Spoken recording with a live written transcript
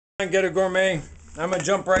Ghetto Gourmet. I'm gonna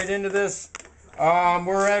jump right into this.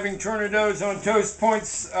 We're having Tournedos on toast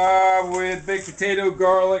points with baked potato,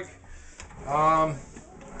 garlic. I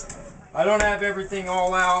don't have everything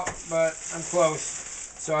all out, but I'm close,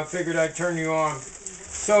 so I figured I'd turn you on.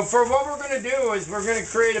 So for what we're gonna do is we're gonna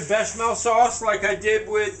create a bechamel sauce like I did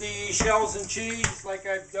with the shells and cheese, like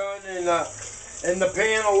I've done in the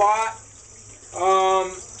pan a lot.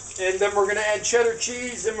 And then we're going to add cheddar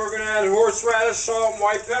cheese, and we're going to add horseradish, salt, and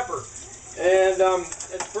white pepper. And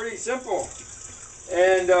it's pretty simple.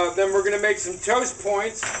 And then we're going to make some toast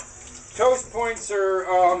points. Toast points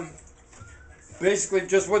are basically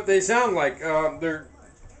just what they sound like.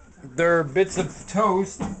 They're bits of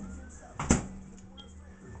toast.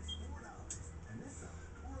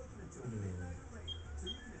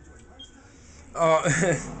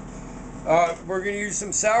 We're going to use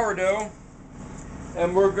some sourdough.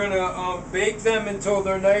 And we're going to bake them until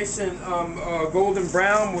they're nice and golden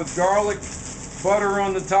brown with garlic butter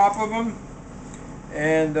on the top of them.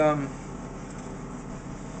 And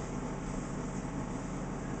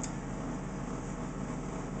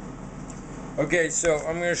okay, so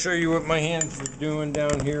I'm going to show you what my hands are doing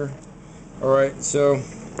down here. Alright, so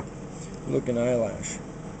look an eyelash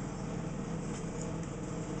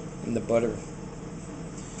in the butter.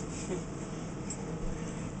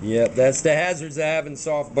 Yeah, that's the hazards of having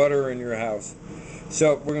soft butter in your house.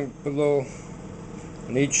 So we're going to put a little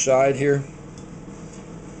on each side here.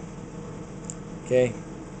 Okay.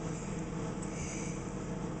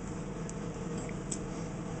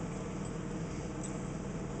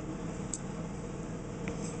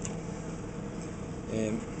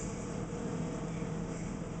 And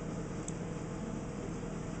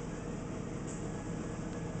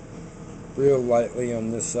real lightly on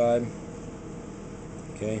this side.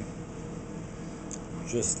 Okay,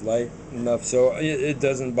 just light enough so it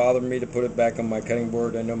doesn't bother me to put it back on my cutting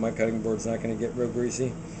board. I know my cutting board's not going to get real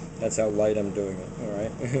greasy. That's how light I'm doing it.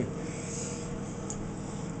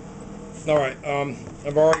 All right.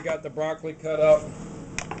 I've already got the broccoli cut up.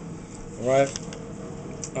 All right.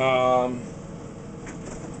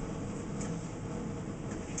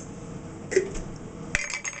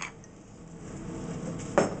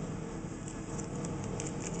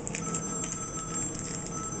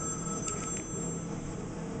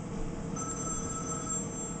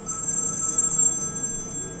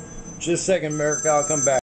 Just a second, America. I'll come back.